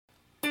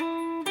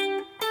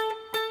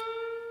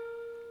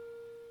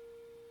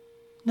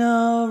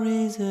no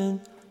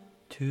reason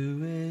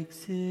to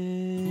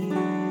exist.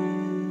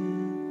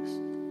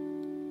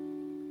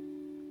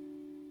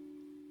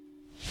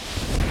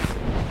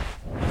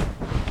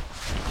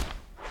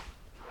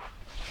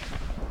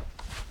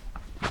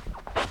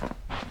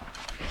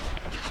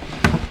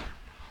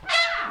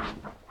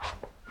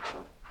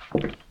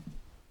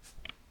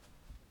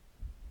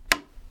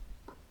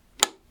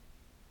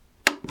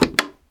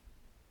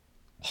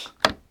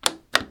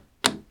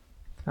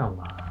 Come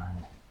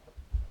on.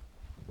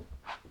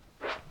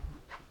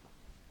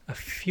 A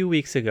few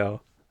weeks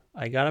ago,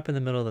 I got up in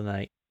the middle of the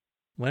night,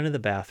 went to the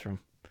bathroom,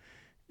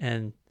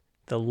 and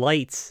the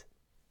lights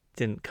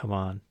didn't come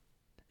on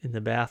in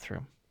the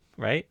bathroom,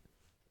 right?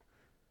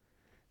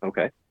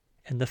 Okay.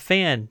 And the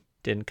fan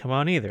didn't come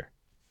on either.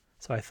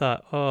 So I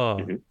thought,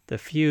 the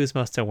fuse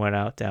must have went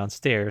out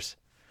downstairs.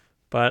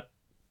 But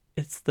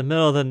it's the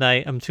middle of the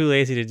night. I'm too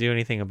lazy to do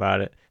anything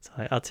about it. So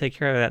I'll take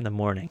care of that in the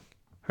morning,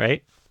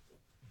 right?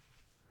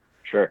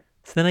 Sure.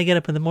 So then I get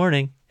up in the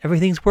morning,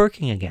 everything's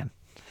working again.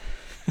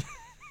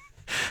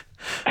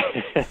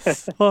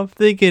 So I'm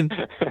thinking,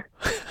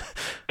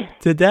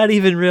 did that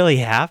even really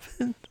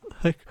happen?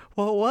 Like,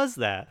 what was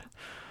that?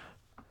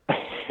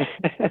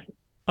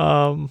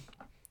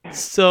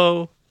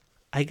 So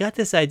I got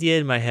this idea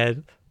in my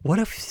head. What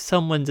if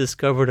someone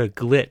discovered a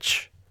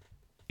glitch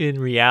in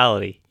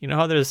reality? You know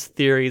how there's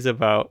theories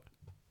about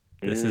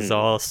this is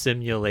all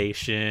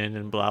simulation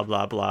and blah,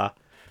 blah, blah,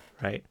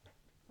 right?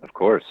 Of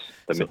course.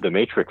 The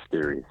Matrix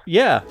theories.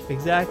 Yeah,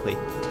 exactly.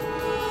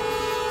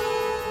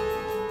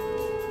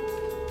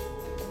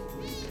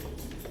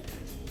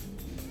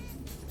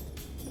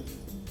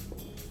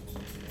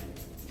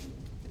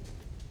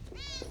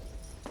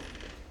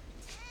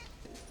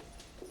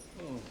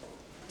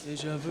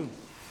 Deja vu.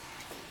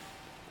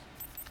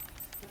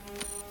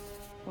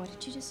 What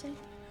did you just say?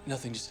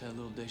 Nothing, just had a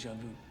little deja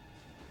vu.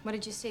 What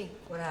did you see?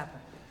 What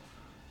happened?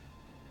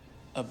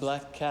 A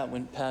black cat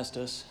went past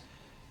us,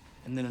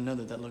 and then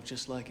another that looked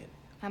just like it.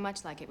 How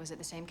much like it? Was it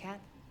the same cat?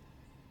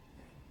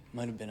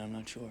 Might have been, I'm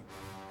not sure.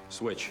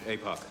 Switch,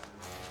 APOC.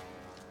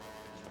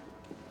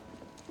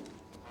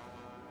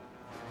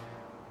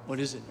 What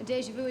is it? A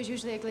deja vu is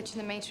usually a glitch in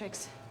the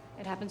Matrix.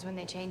 It happens when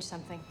they change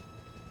something.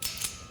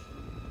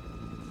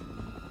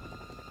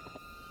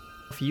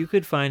 If you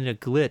could find a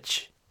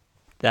glitch,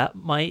 that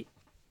might,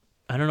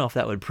 I don't know if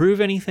that would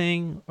prove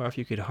anything or if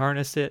you could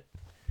harness it.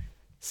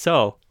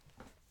 So,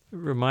 it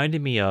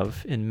reminded me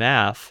of, in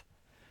math,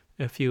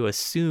 if you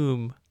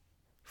assume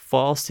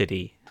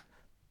falsity,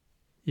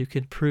 you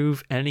can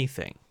prove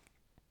anything.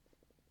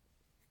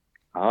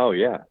 Oh,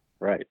 yeah,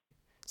 right.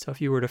 So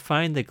if you were to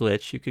find the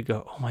glitch, you could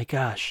go, oh my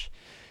gosh,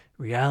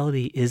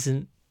 reality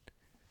isn't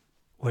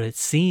what it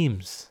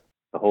seems.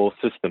 The whole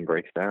system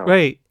breaks down.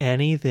 Right,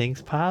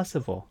 anything's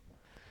possible.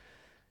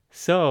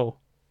 So,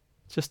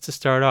 just to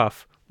start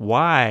off,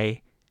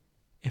 why,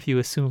 if you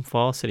assume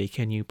falsity,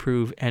 can you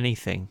prove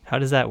anything? How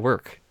does that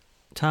work?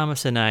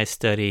 Thomas and I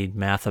studied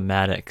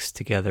mathematics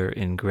together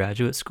in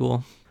graduate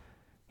school.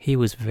 He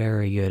was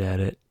very good at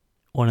it.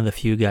 One of the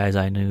few guys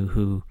I knew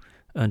who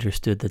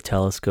understood the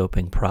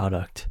telescoping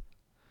product.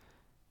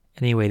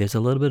 Anyway, there's a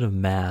little bit of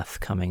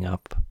math coming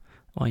up.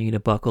 I want you to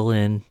buckle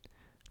in.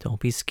 Don't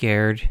be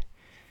scared.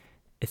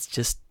 It's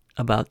just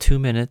about 2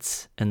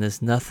 minutes, and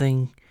there's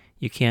nothing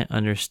you can't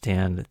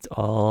understand. It's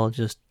all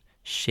just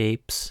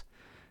shapes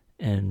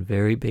and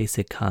very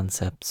basic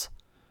concepts.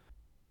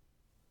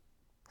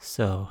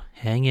 So,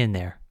 hang in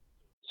there.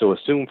 So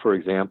assume, for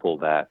example,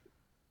 that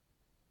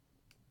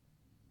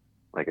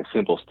like a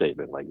simple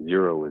statement like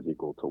 0 is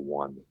equal to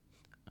 1.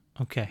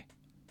 Okay.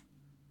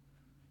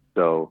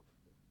 So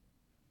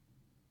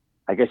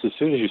I guess as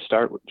soon as you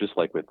start with, just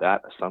like with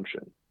that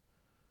assumption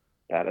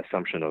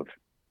of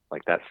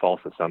like that false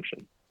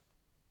assumption,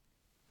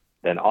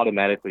 then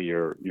automatically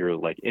you're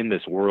like in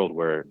this world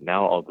where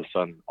now all of a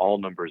sudden all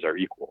numbers are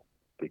equal.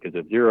 Because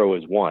if 0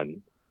 is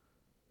 1,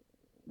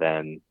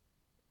 then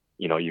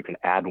you can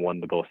add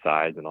 1 to both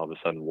sides and all of a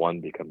sudden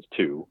 1 becomes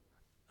 2.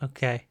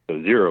 Okay.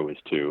 So 0 is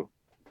 2.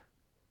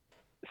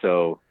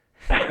 So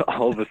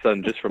all of a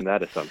sudden, just from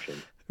that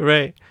assumption,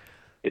 Right.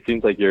 it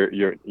seems like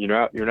you're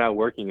now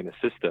working in a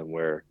system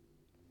where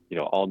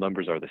all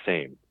numbers are the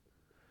same.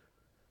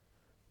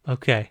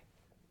 Okay.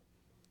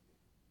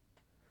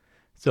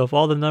 So if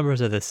all the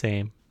numbers are the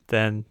same,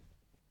 then...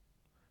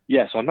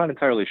 Yeah, so I'm not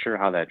entirely sure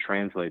how that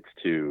translates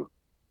to,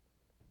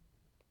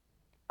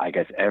 I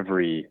guess,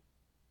 every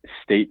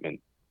statement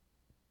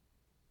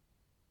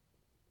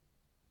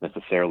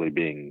necessarily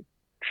being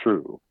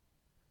true.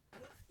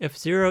 If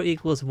 0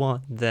 equals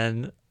 1,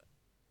 then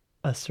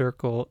a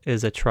circle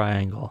is a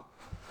triangle.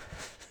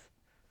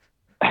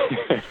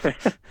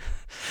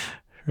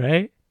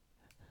 Right?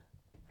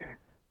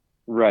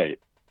 Right.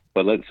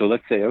 But let's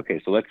say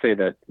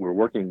that we're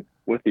working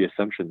with the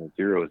assumption that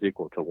 0 is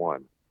equal to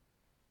 1.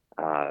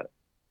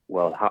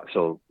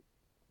 So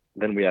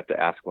then we have to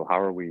ask, well,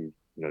 how are we,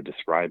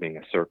 describing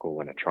a circle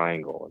and a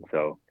triangle? And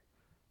so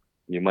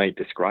you might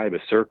describe a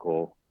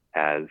circle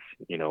as,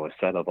 a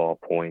set of all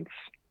points.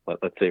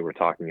 Let's say we're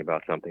talking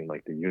about something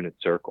like the unit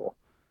circle.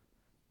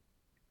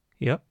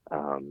 Yep.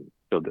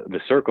 So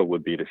the circle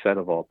would be the set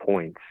of all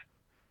points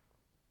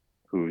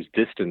whose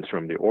distance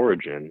from the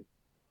origin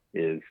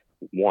is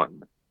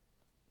 1.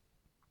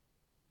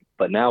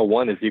 But now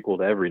 1 is equal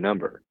to every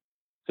number.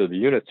 So the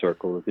unit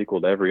circle is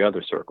equal to every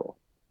other circle.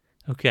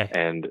 Okay.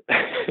 And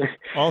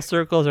all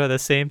circles are the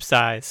same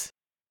size.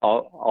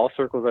 All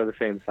circles are the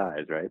same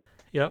size, right?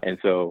 Yep. And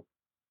so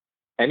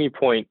any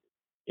point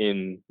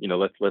in,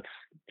 let's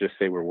just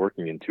say we're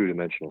working in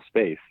 2-dimensional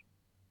space.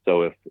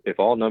 So if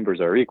all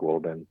numbers are equal,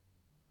 then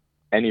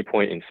any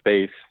point in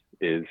space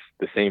is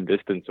the same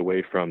distance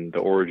away from the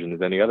origin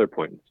as any other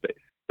point in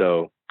space.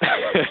 So,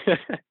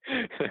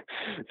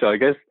 so I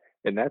guess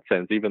in that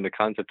sense, even the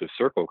concept of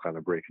circle kind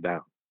of breaks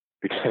down,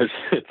 because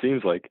it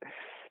seems like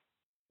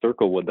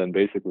circle would then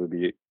basically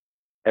be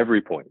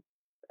every point,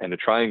 and a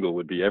triangle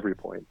would be every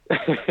point.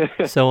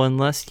 So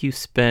unless you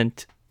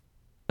spent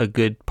a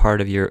good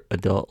part of your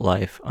adult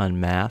life on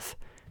math,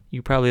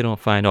 you probably don't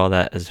find all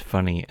that as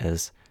funny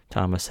as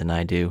Thomas and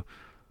I do.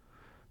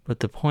 But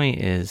the point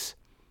is,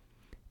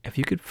 if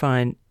you could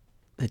find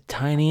the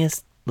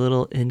tiniest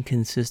little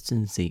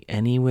inconsistency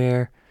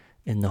anywhere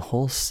in the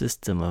whole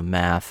system of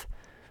math,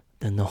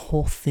 then the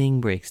whole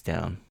thing breaks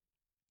down.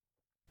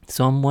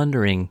 So I'm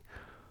wondering,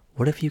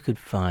 what if you could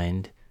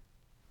find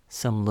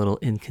some little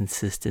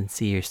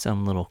inconsistency or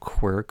some little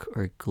quirk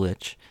or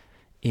glitch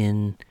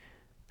in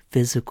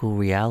physical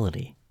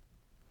reality?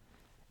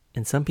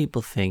 And some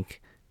people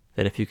think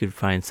that if you could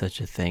find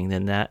such a thing,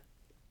 then that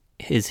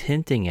is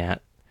hinting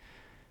at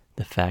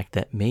the fact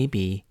that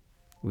maybe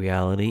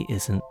reality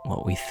isn't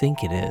what we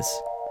think it is.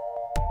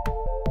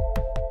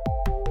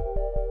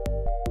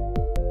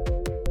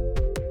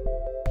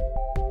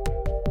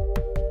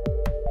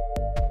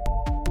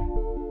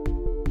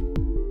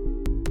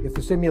 If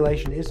the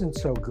simulation isn't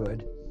so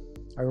good,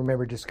 I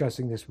remember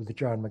discussing this with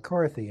John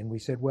McCarthy, and we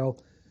said, well,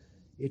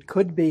 it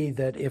could be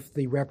that if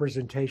the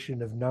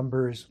representation of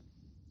numbers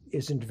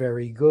isn't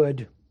very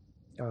good,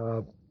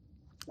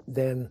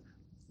 then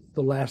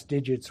the last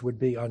digits would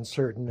be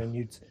uncertain, and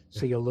you'd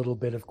see a little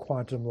bit of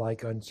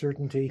quantum-like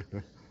uncertainty.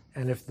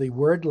 And if the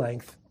word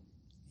length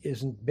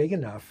isn't big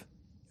enough,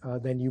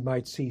 then you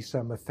might see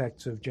some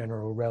effects of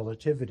general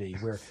relativity,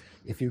 where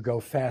if you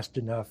go fast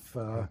enough,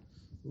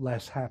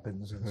 less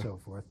happens, and so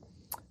forth.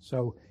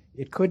 So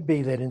it could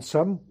be that in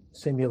some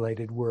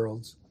simulated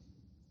worlds,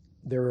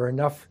 there are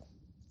enough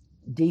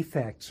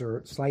defects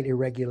or slight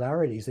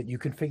irregularities that you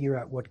can figure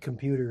out what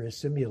computer is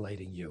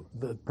simulating you.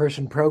 The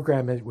person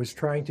programming it was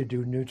trying to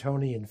do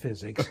Newtonian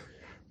physics,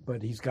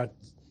 but he's got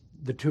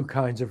the two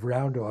kinds of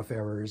round-off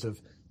errors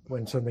of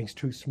when something's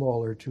too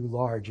small or too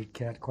large, it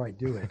can't quite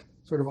do it.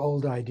 Sort of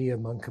old idea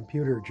among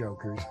computer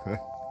jokers.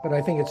 But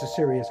I think it's a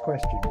serious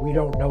question. We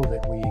don't know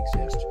that we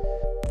exist.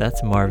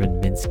 That's Marvin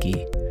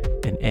Minsky,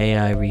 an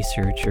AI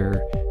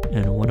researcher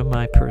and one of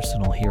my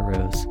personal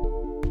heroes.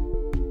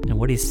 And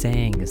what he's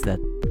saying is that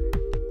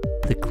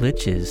the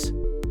glitches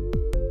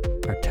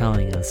are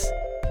telling us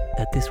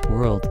that this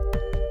world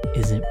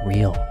isn't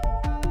real.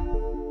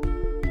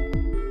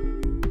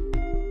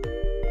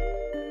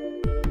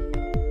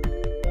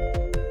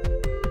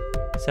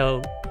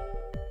 So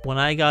when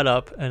I got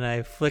up and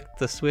I flicked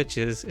the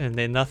switches and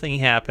then nothing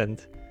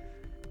happened,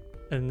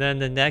 and then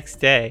the next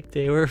day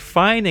they were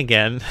fine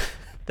again,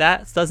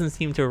 that doesn't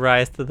seem to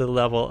rise to the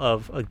level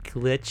of a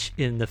glitch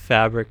in the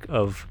fabric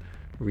of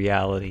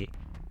reality.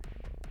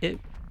 It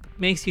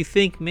makes you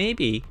think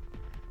maybe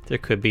there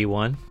could be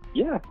one.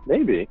 Yeah,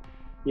 maybe.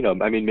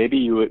 Maybe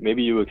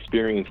you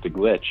experienced a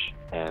glitch,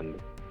 and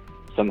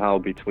somehow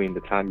between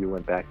the time you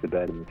went back to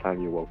bed and the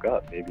time you woke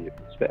up, maybe it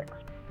was fixed.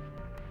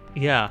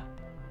 Yeah,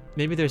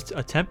 maybe there's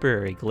a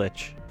temporary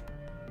glitch.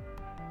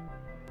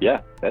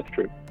 Yeah, that's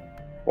true.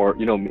 Or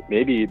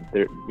maybe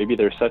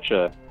there's such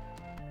a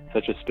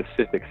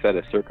specific set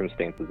of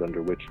circumstances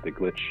under which the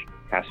glitch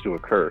has to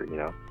occur.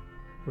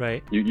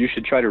 Right. You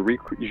should try to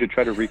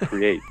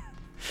recreate.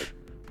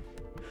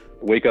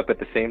 Wake up at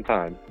the same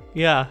time.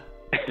 Yeah.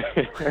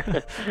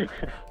 I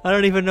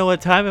don't even know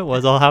what time it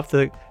was. I'll have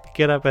to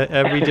get up at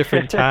every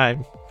different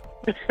time.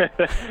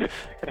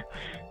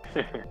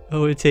 It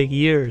would take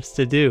years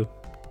to do.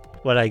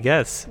 But I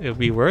guess it would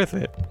be worth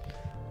it.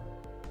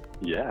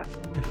 Yeah.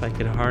 If I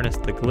could harness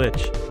the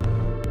glitch.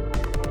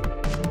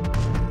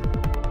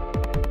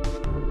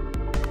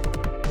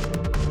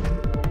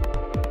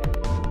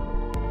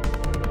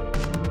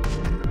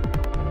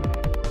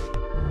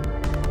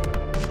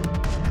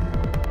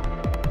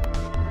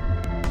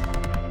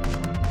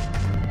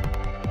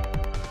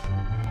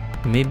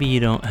 Maybe you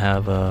don't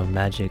have a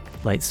magic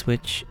light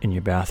switch in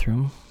your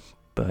bathroom,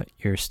 but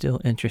you're still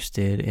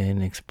interested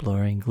in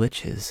exploring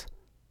glitches.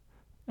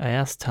 I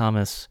asked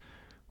Thomas,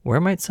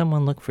 where might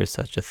someone look for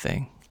such a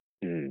thing?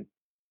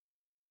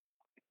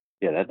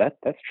 Yeah,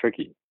 that's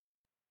tricky.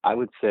 I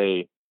would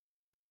say,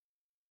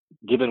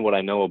 given what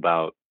I know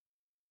about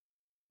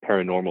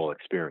paranormal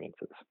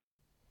experiences,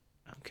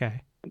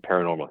 Okay. and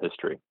paranormal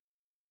history,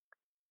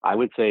 I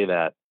would say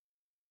that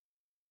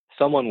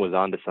someone was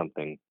onto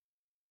something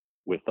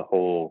with the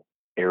whole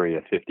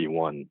Area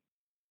 51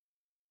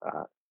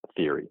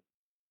 theory.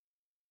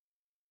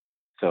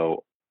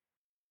 So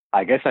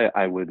I guess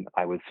I would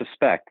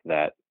suspect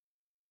that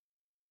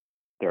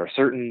there are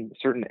certain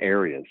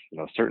areas,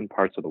 certain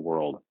parts of the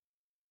world.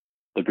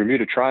 The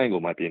Bermuda Triangle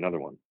might be another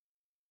one.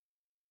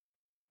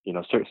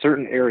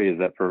 Certain areas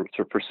that for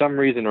some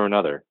reason or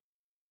another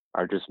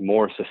are just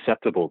more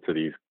susceptible to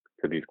these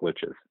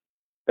glitches.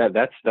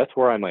 That's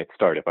where I might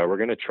start. If I were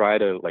going to try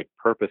to like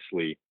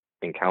purposely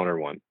encounter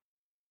one,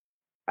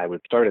 I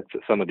would start at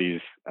some of these,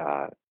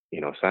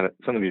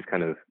 some of these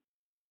kind of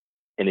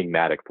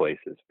enigmatic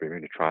places,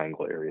 Bermuda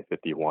Triangle, Area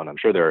 51. I'm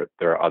sure there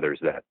are others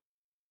that,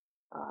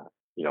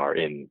 are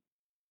in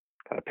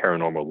kind of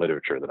paranormal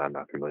literature that I'm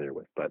not familiar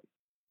with, but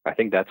I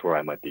think that's where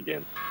I might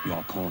begin.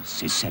 Your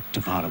course is set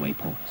to faraway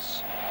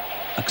ports,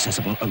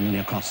 accessible only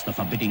across the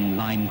forbidding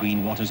lime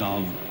green waters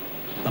of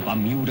the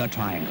Bermuda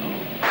Triangle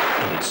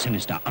and its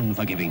sinister,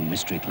 unforgiving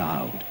mystery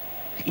cloud.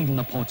 Even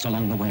the ports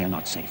along the way are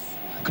not safe.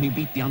 Can you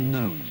beat the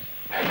unknown?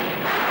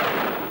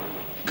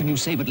 Can you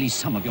save at least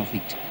some of your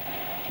fleet?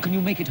 Can you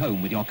make it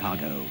home with your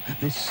cargo?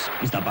 This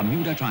is the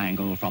Bermuda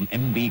Triangle from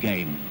MB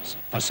Games.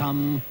 For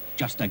some,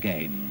 just a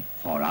game.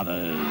 For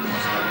others...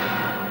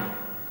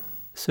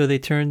 So they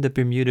turned the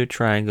Bermuda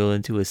Triangle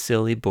into a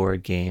silly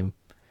board game,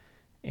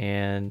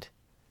 and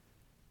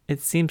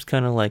it seems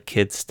kind of like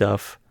kid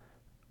stuff.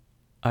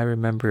 I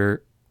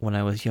remember when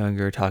I was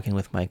younger talking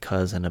with my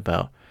cousin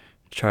about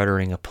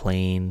chartering a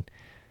plane,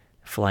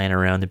 flying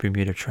around the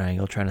Bermuda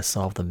Triangle, trying to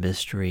solve the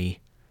mystery.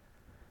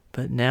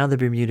 But now the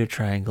Bermuda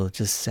Triangle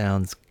just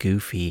sounds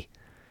goofy,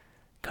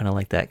 kind of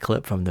like that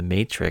clip from The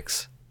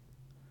Matrix.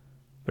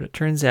 But it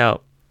turns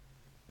out,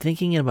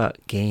 thinking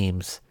about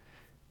games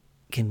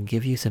can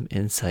give you some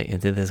insight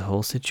into this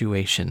whole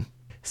situation.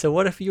 So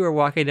what if you were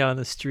walking down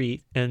the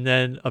street and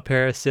then a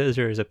pair of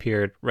scissors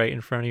appeared right in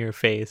front of your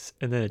face,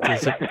 and then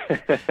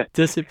it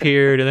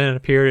disappeared, and then it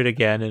appeared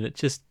again, and it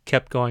just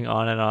kept going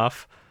on and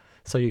off,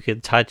 so you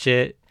could touch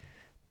it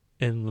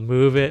and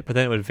move it, but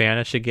then it would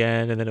vanish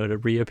again, and then it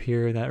would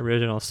reappear in that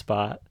original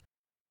spot.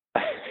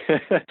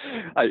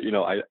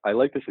 I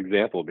like this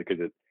example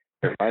because it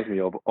reminds me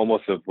of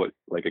almost of what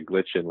like a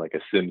glitch in like a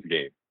Sims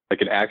game,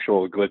 like an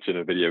actual glitch in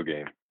a video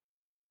game.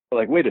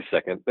 Like, wait a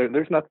second,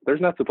 there's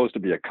not supposed to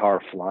be a car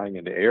flying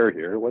in the air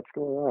here. What's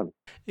going on?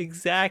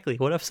 Exactly.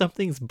 What if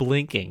something's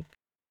blinking,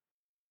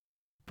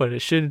 but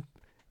it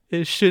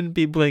shouldn't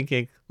be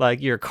blinking?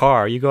 Like your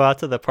car, you go out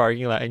to the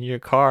parking lot and your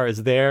car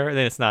is there, and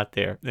then it's not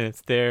there, then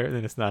it's there, and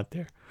then it's not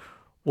there.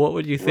 What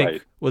would you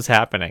think was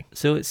happening?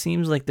 So it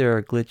seems like there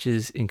are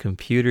glitches in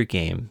computer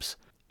games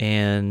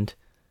and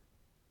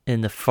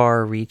in the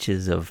far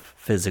reaches of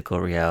physical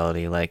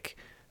reality, like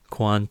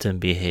quantum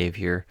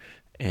behavior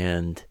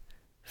and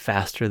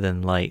faster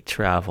than light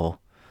travel.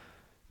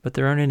 But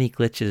there aren't any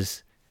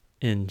glitches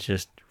in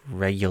just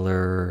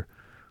regular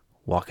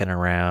walking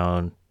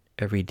around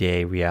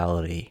everyday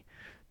reality.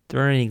 There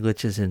aren't any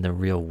glitches in the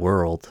real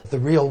world. The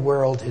real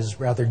world is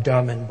rather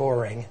dumb and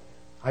boring.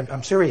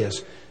 I'm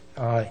serious.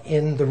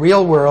 In the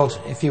real world,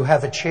 if you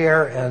have a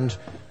chair and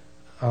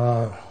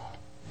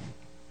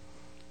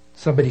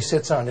somebody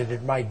sits on it,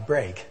 it might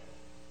break.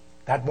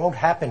 That won't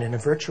happen in a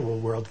virtual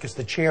world because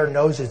the chair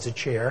knows it's a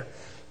chair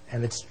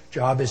and its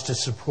job is to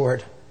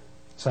support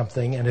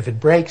something. And if it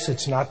breaks,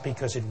 it's not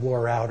because it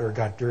wore out or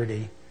got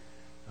dirty,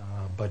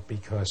 but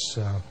because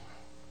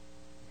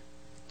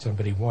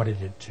somebody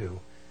wanted it to.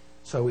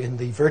 So in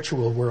the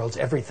virtual worlds,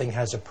 everything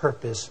has a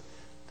purpose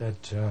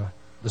that,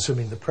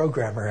 assuming the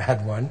programmer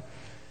had one.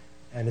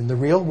 And in the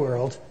real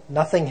world,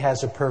 nothing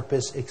has a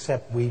purpose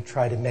except we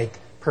try to make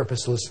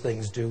purposeless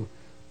things do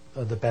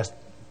the best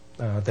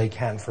they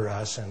can for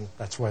us, and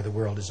that's why the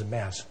world is a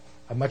mess.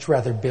 I'd much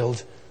rather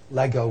build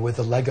Lego with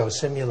a Lego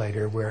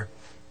simulator where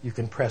you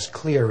can press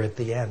clear at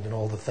the end and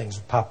all the things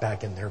pop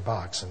back in their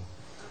box. And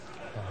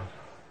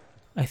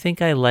I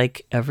think I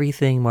like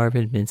everything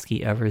Marvin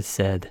Minsky ever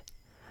said.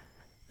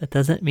 That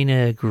doesn't mean I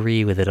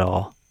agree with it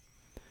all.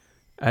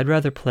 I'd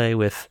rather play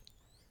with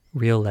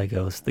real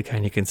Legos, the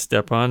kind you can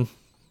step on,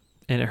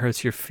 and it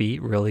hurts your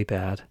feet really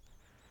bad.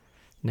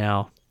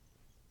 Now,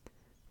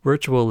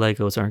 virtual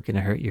Legos aren't going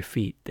to hurt your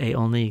feet. They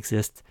only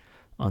exist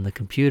on the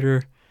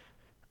computer,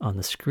 on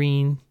the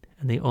screen,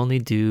 and they only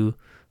do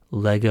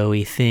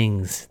Lego-y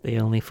things. They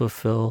only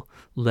fulfill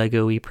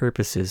Lego-y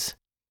purposes.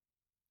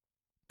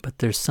 But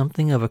there's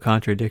something of a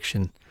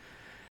contradiction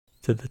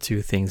to the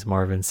two things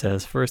Marvin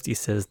says. First, he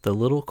says the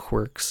little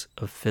quirks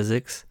of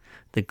physics,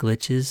 the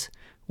glitches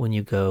when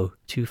you go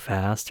too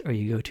fast or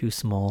you go too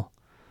small,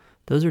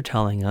 those are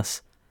telling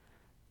us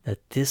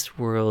that this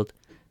world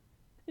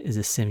is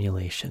a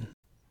simulation.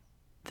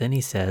 Then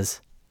he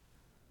says,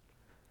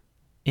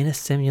 in a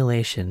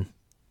simulation,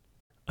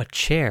 a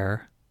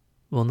chair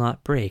will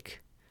not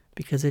break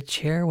because a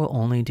chair will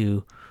only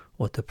do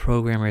what the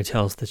programmer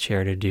tells the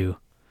chair to do.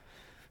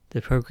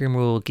 The programmer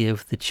will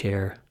give the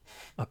chair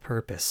a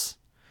purpose.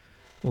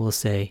 Will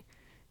say,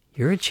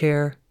 you're a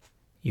chair,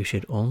 you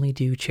should only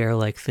do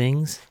chair-like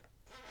things,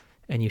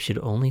 and you should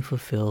only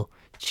fulfill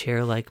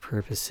chair-like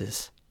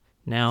purposes.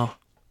 Now,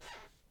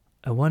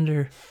 I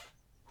wonder,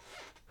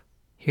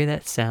 hear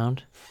that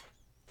sound?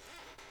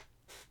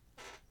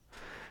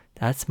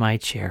 That's my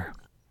chair.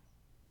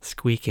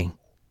 Squeaking.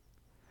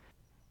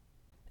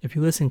 If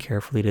you listen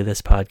carefully to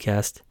this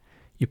podcast,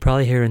 you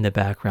probably hear it in the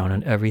background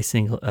on every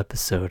single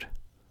episode.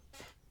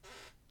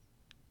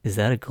 Is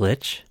that a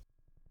glitch?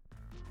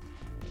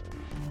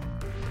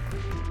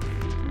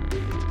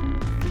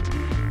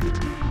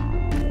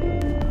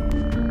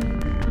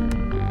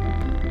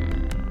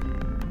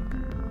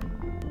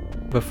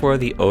 Before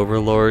the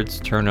overlords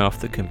turn off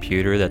the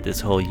computer that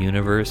this whole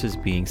universe is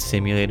being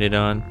simulated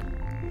on,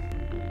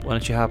 why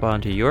don't you hop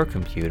onto your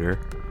computer,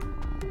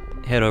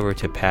 head over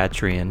to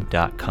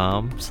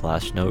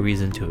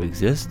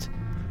patreon.com/no-reason-to-exist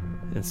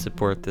and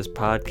support this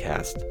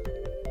podcast,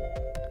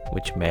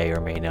 which may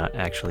or may not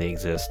actually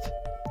exist.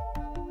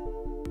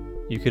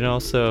 You can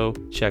also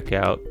check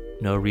out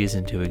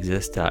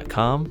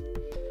noreasontoexist.com.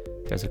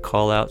 There's a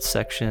call-out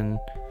section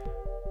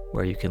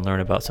where you can learn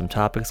about some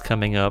topics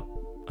coming up.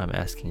 I'm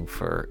asking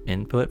for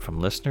input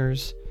from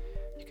listeners.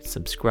 You can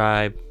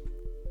subscribe,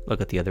 look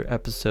at the other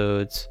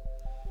episodes,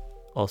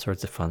 all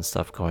sorts of fun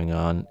stuff going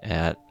on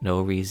at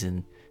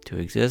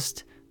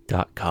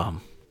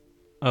noreasontoexist.com.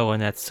 Oh,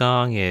 and that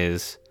song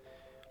is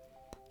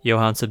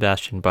Johann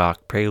Sebastian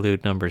Bach,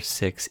 Prelude No.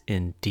 6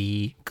 in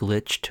D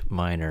glitched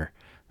minor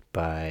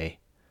by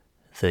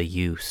The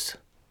Use.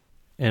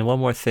 And one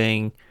more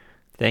thing,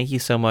 thank you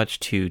so much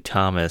to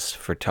Thomas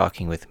for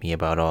talking with me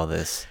about all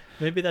this.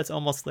 Maybe that's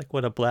almost like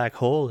what a black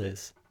hole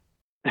is.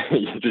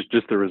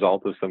 just the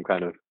result of some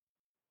kind of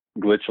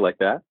glitch like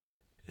that.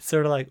 It's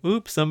sort of like,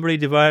 oops, somebody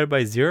divided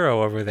by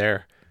 0 over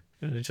there.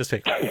 And it just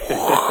like,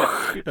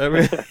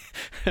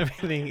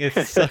 everything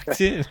is sucked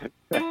in.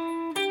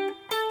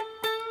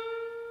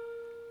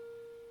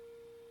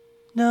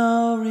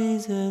 No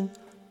reason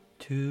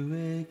to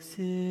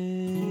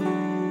exist.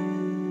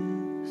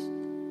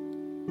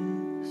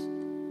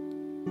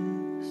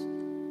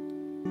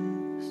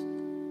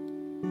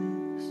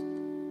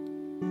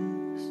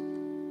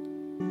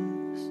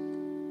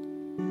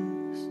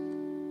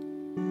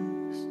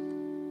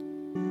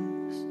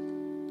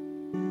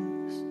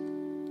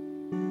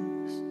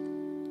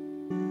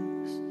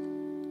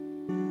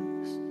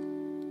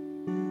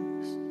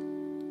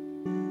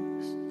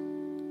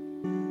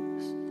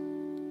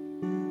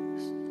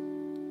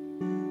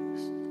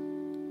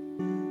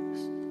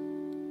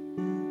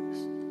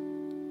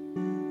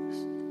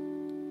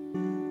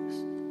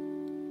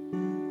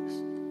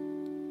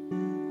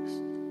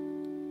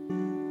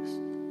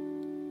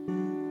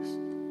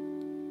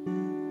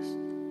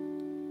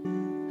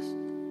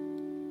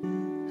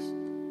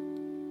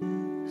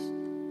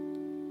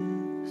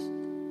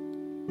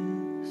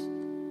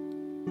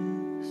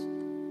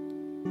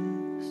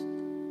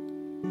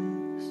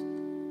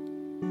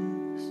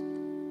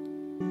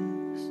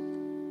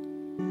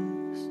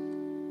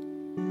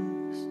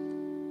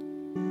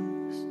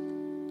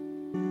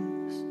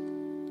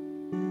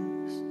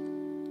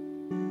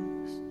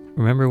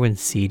 Remember when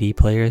CD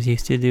players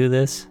used to do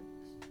this?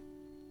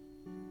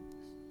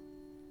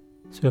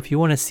 So if you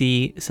want to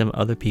see some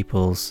other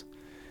people's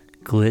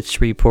glitch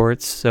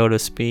reports, so to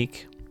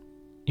speak,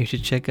 you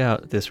should check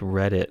out this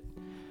Reddit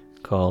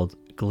called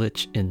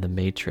Glitch in the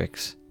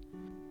Matrix.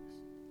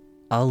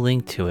 I'll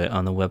link to it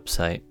on the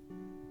website.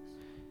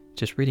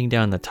 Just reading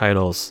down the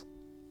titles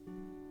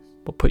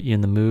will put you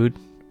in the mood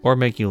or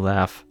make you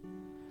laugh.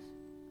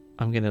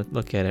 I'm going to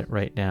look at it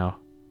right now.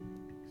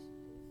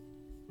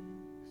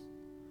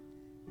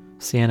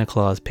 Santa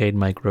Claus paid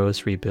my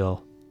grocery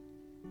bill.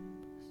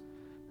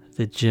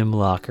 The gym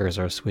lockers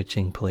are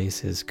switching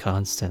places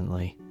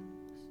constantly.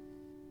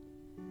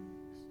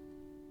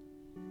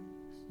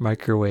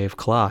 Microwave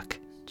clock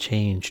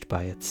changed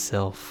by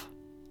itself.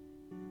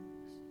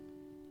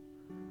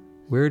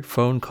 Weird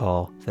phone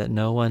call that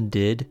no one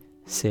did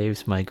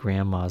saves my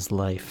grandma's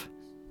life.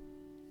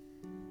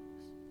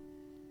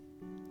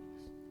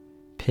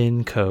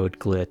 Pin code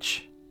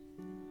glitch.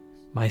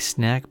 My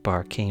snack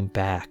bar came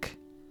back.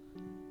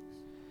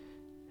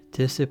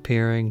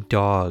 Disappearing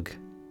dog.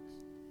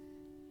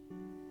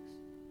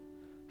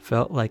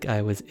 Felt like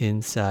I was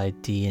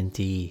inside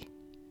D&D.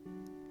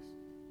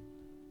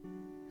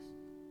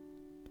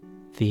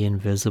 The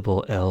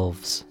invisible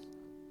elves.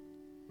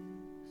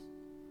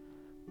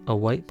 A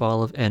white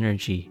ball of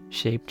energy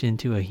shaped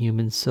into a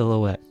human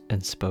silhouette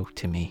and spoke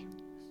to me.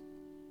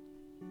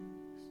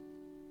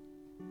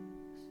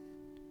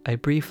 I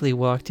briefly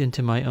walked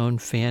into my own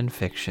fan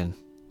fiction.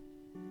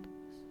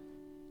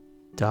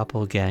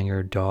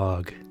 Doppelganger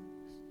dog.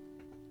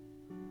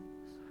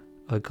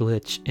 A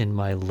glitch in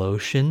my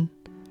lotion?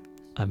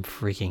 I'm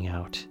freaking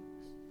out.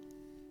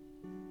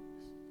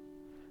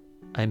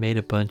 I made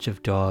a bunch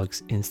of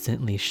dogs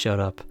instantly shut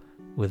up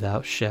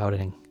without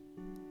shouting.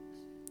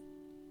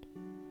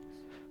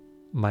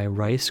 My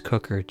rice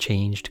cooker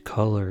changed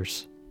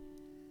colors.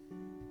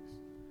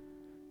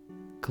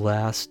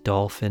 Glass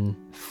dolphin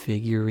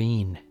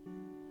figurine.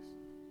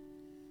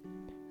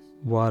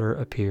 Water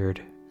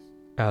appeared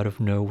out of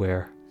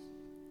nowhere.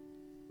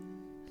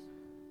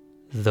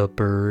 The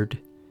bird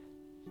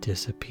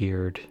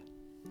disappeared.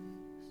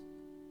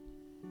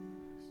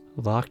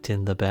 Locked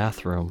in the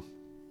bathroom.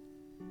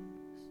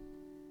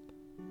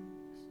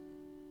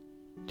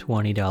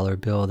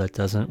 $20 bill that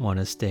doesn't want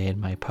to stay in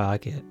my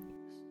pocket.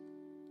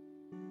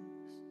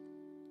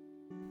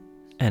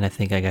 And I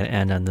think I gotta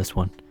end on this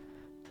one.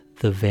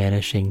 The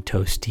Vanishing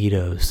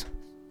Tostitos.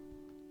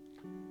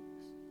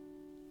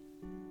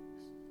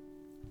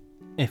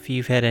 If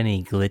you've had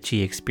any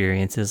glitchy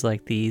experiences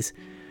like these,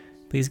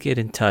 please get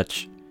in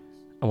touch.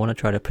 I want to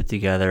try to put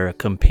together a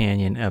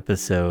companion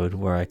episode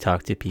where I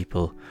talk to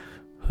people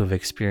who've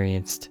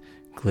experienced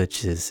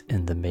glitches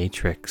in the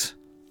Matrix.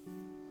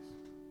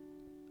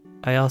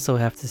 I also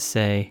have to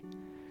say,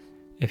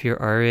 if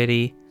you're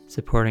already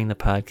supporting the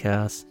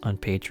podcast on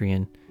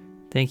Patreon,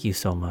 thank you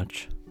so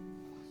much.